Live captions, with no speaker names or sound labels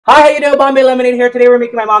Hi, how you doing? Bombay Lemonade here. Today we're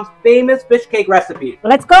making my mom's famous fish cake recipe.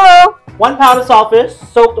 Let's go! 1 pound of saltfish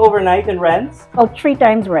soaked overnight in rinse. Oh, 3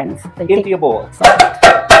 times rinse. Into your bowl.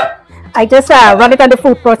 I just run it on the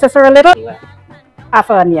food processor a little. Half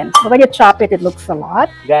an onion. But when you chop it, it looks a lot.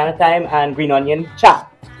 Guyana thyme and green onion chopped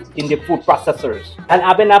in the food processors. And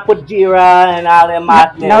I've been put jeera and all the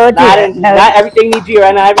madness. Not everything needs jeera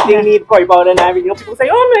and everything needs curry powder and everything. You know, people say,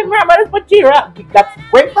 oh, my grandma just put jeera. That's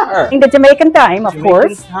great for her. In the Jamaican thyme, of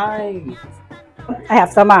course. Thyme. I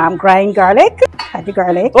have some grind garlic. Add the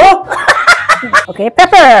garlic. Oh! Okay,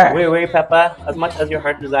 pepper. Wiri pepper, as much as your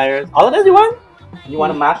heart desires. All of this you want? You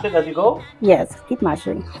want to mash it as you go? Yes, keep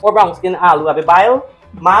mashing. Or brown skin aloo. Have you boil?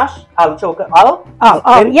 Mash, aloo choker, all?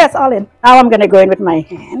 All in? Yes, all in. Now I'm going to go in with my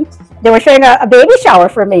hand. They were showing a baby shower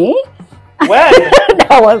for me. When?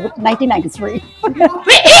 That was 1993.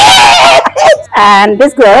 And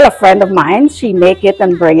this girl, a friend of mine, she make it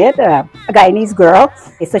and bring it, a Guyanese girl.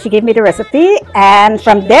 So she gave me the recipe, and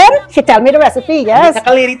from then she tell me the recipe, yes.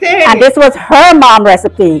 And this was her mom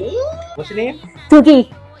recipe. What's your name?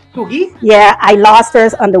 Tugi. Tugi? Yeah, I lost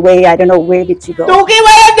hers on the way. I don't know where did she go. Tugi,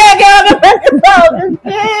 where did you go?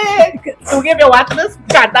 Tugi, if you're watching this,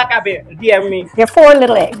 DM me. There are 4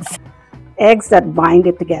 little eggs. Eggs that bind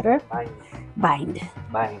it together. Bind.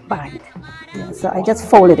 Yeah, so I just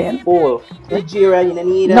fold it in. Fold. The jeera, you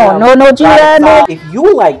need no jeera. No. If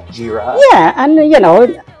you like jeera. Yeah, and you know,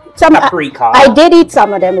 some paprika. I did eat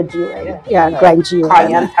some of them with jeera. Yeah, grind jeera.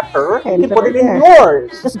 Cayenne pepper. And you put it in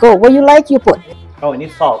yours. Just go. What you like, you put. Oh, it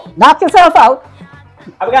needs salt. Knock yourself out.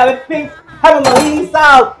 I've got a pink Hamamalini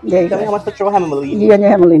salt. There you Tell me how much to throw Hamamalini. You and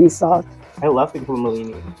your Hamamalini salt. I love pink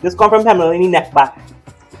Hamamalini. This come from Hamamalini neck back.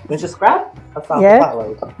 When you scrap, a salt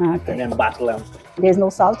bottle. Okay. And then bottle them. There's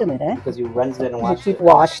no salt in it, eh? Because you rinsed it and washed it.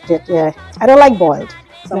 Washed it, yeah. I don't like boiled.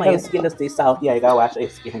 Some of your skin to stay salty. Yeah, you gotta wash your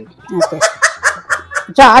skin. Okay.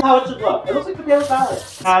 Josh. How it should look. It looks like potato salad.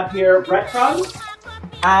 Have here breadcrumbs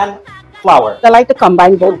and flour. I like to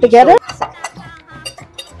combine both together.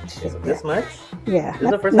 This much? Yeah.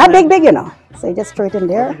 Not big, you know. So you just throw it in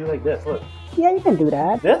there. You do like this, look. Yeah, you can do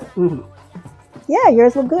that. This? Mm-hmm. Yeah,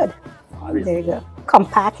 yours look good. There you go.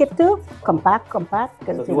 Compact it too. Compact. So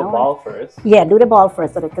do a ball first. Yeah, do the ball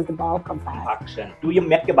first because the ball compact. Compaction. Do you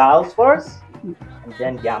make your balls first? And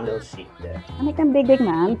then jam little sheet there. I make them big,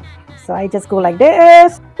 man. So I just go like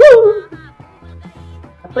this. Woo!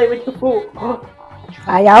 I play with your food.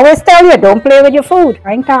 I always tell you, don't play with your food.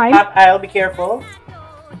 Right time. I'll be careful.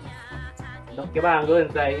 Don't get on, go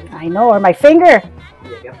inside. I know, or my finger.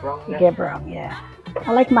 Yeah, get brown. Yeah. Get brown, yeah.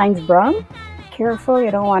 I like mine's brown. Careful,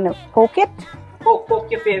 you don't want to poke it.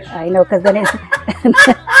 Poke your fish. I know, because then it's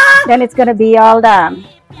then it's gonna be all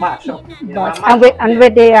mash up. And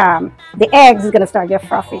with the eggs, it's gonna start get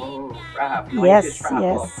frothy. Oh, frap. Yes.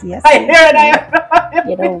 I hear it.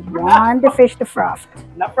 You don't want the fish to froth.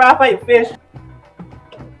 Not frap, fish.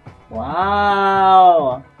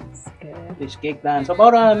 Wow. Good. Fish cake done. So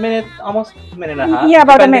about a minute, almost a minute and a half. Yeah,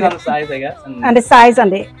 about a minute. On the size, I guess. And the size on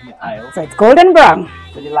the aisle. So it's golden brown.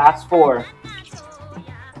 So the last 4.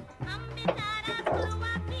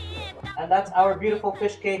 And that's our beautiful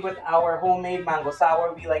fish cake with our homemade mango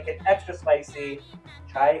sour. We like it extra spicy.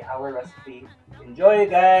 Try our recipe. Enjoy,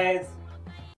 guys.